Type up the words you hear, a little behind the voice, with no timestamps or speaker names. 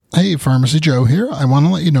Hey, Pharmacy Joe here. I want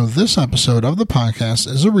to let you know this episode of the podcast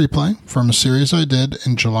is a replay from a series I did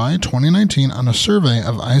in July 2019 on a survey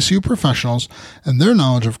of ICU professionals and their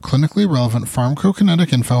knowledge of clinically relevant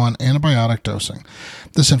pharmacokinetic info on antibiotic dosing.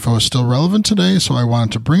 This info is still relevant today, so I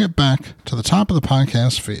wanted to bring it back to the top of the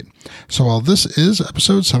podcast feed. So while this is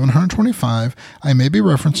episode 725, I may be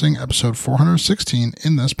referencing episode 416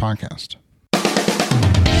 in this podcast.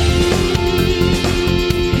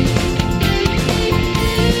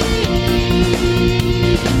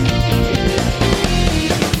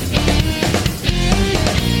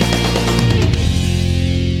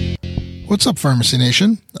 What's up, Pharmacy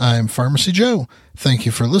Nation? I'm Pharmacy Joe. Thank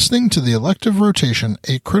you for listening to the Elective Rotation,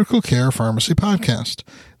 a critical care pharmacy podcast.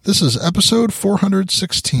 This is episode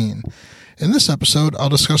 416. In this episode, I'll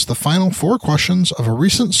discuss the final 4 questions of a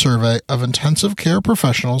recent survey of intensive care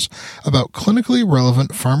professionals about clinically relevant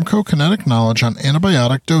pharmacokinetic knowledge on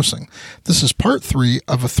antibiotic dosing. This is part 3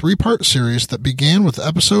 of a 3-part series that began with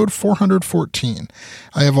episode 414.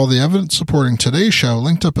 I have all the evidence supporting today's show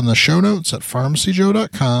linked up in the show notes at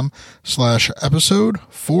pharmacyjoe.com/episode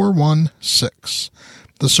 416.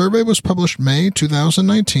 The survey was published May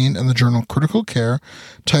 2019 in the journal Critical Care,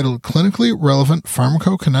 titled Clinically Relevant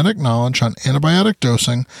Pharmacokinetic Knowledge on Antibiotic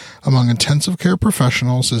Dosing Among Intensive Care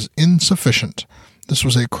Professionals is Insufficient. This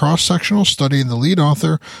was a cross-sectional study. The lead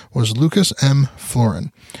author was Lucas M.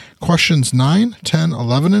 Florin. Questions 9, 10,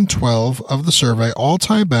 11, and 12 of the survey all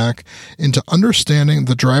tie back into understanding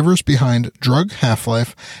the drivers behind drug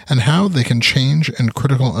half-life and how they can change in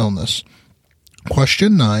critical illness.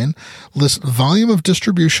 Question 9 lists volume of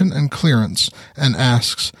distribution and clearance and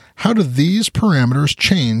asks, how do these parameters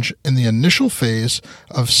change in the initial phase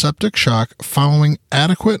of septic shock following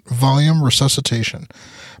adequate volume resuscitation?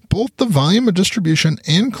 Both the volume of distribution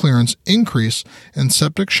and clearance increase in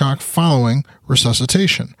septic shock following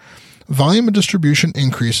resuscitation. Volume of distribution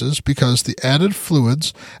increases because the added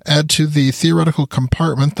fluids add to the theoretical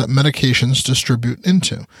compartment that medications distribute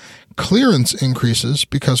into. Clearance increases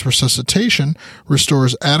because resuscitation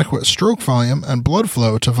restores adequate stroke volume and blood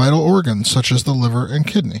flow to vital organs such as the liver and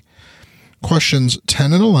kidney. Questions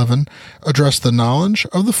 10 and 11 address the knowledge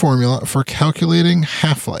of the formula for calculating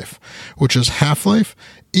half-life, which is half-life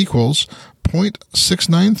equals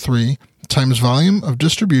 0.693 times volume of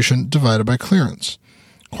distribution divided by clearance.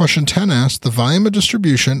 Question 10 asks, the volume of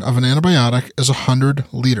distribution of an antibiotic is 100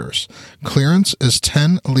 liters. Clearance is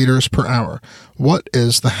 10 liters per hour. What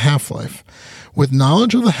is the half-life? With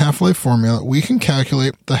knowledge of the half-life formula, we can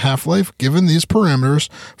calculate the half-life given these parameters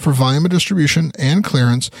for volume of distribution and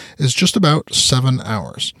clearance is just about 7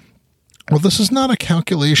 hours. Well, this is not a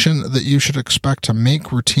calculation that you should expect to make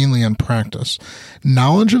routinely in practice.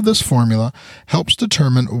 Knowledge of this formula helps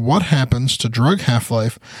determine what happens to drug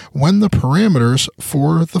half-life when the parameters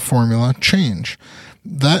for the formula change.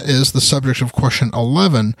 That is the subject of question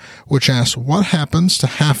 11, which asks what happens to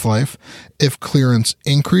half-life if clearance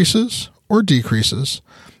increases or decreases,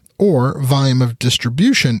 or volume of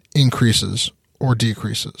distribution increases or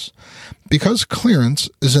decreases. Because clearance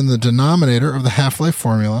is in the denominator of the half-life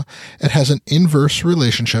formula, it has an inverse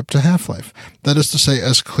relationship to half-life. That is to say,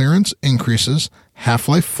 as clearance increases,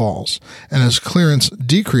 half-life falls, and as clearance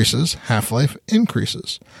decreases, half-life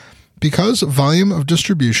increases. Because volume of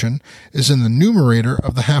distribution is in the numerator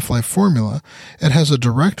of the half-life formula, it has a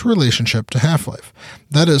direct relationship to half-life.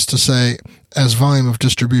 That is to say, as volume of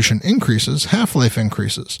distribution increases, half-life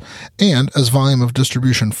increases, and as volume of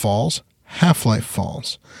distribution falls, half-life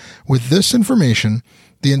falls. With this information,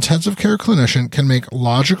 the intensive care clinician can make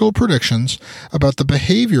logical predictions about the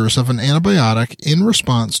behaviors of an antibiotic in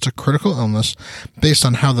response to critical illness based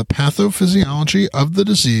on how the pathophysiology of the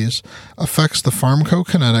disease affects the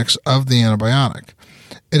pharmacokinetics of the antibiotic.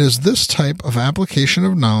 It is this type of application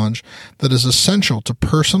of knowledge that is essential to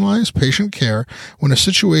personalize patient care when a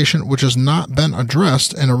situation which has not been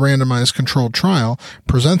addressed in a randomized controlled trial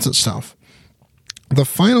presents itself. The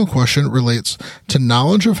final question relates to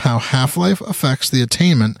knowledge of how half-life affects the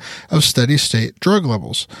attainment of steady-state drug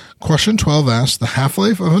levels. Question 12 asks, the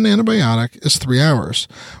half-life of an antibiotic is 3 hours.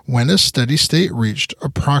 When is steady state reached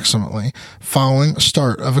approximately following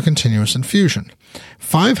start of a continuous infusion?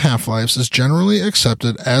 5 half-lives is generally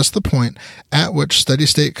accepted as the point at which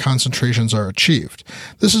steady-state concentrations are achieved.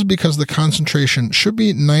 This is because the concentration should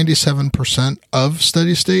be 97% of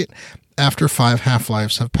steady state after 5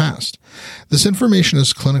 half-lives have passed. This information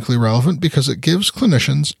is clinically relevant because it gives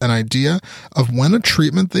clinicians an idea of when a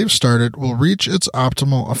treatment they've started will reach its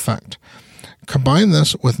optimal effect. Combine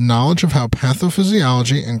this with knowledge of how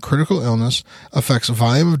pathophysiology and critical illness affects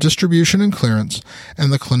volume of distribution and clearance,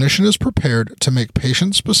 and the clinician is prepared to make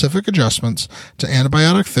patient-specific adjustments to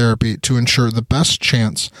antibiotic therapy to ensure the best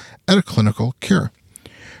chance at a clinical cure.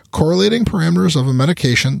 Correlating parameters of a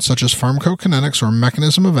medication, such as pharmacokinetics or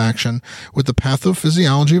mechanism of action, with the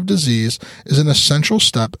pathophysiology of disease is an essential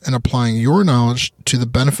step in applying your knowledge to the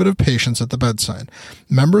benefit of patients at the bedside.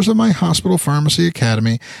 Members of my Hospital Pharmacy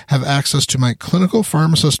Academy have access to my Clinical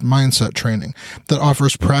Pharmacist Mindset training that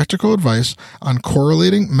offers practical advice on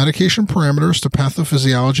correlating medication parameters to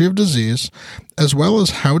pathophysiology of disease, as well as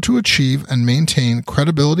how to achieve and maintain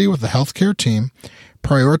credibility with the healthcare team,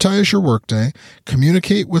 prioritize your workday,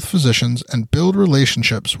 communicate with physicians, and build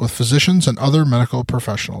relationships with physicians and other medical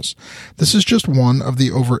professionals. This is just one of the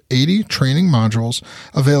over 80 training modules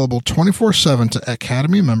available 24/7 to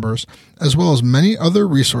Academy members, as well as many other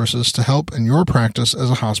resources to help in your practice as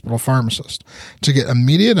a hospital pharmacist. To get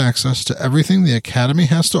immediate access to everything the Academy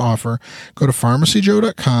has to offer, go to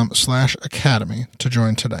pharmacyjoe.com/academy to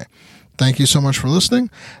join today. Thank you so much for listening,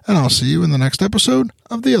 and I'll see you in the next episode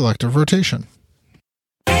of the Elective Rotation.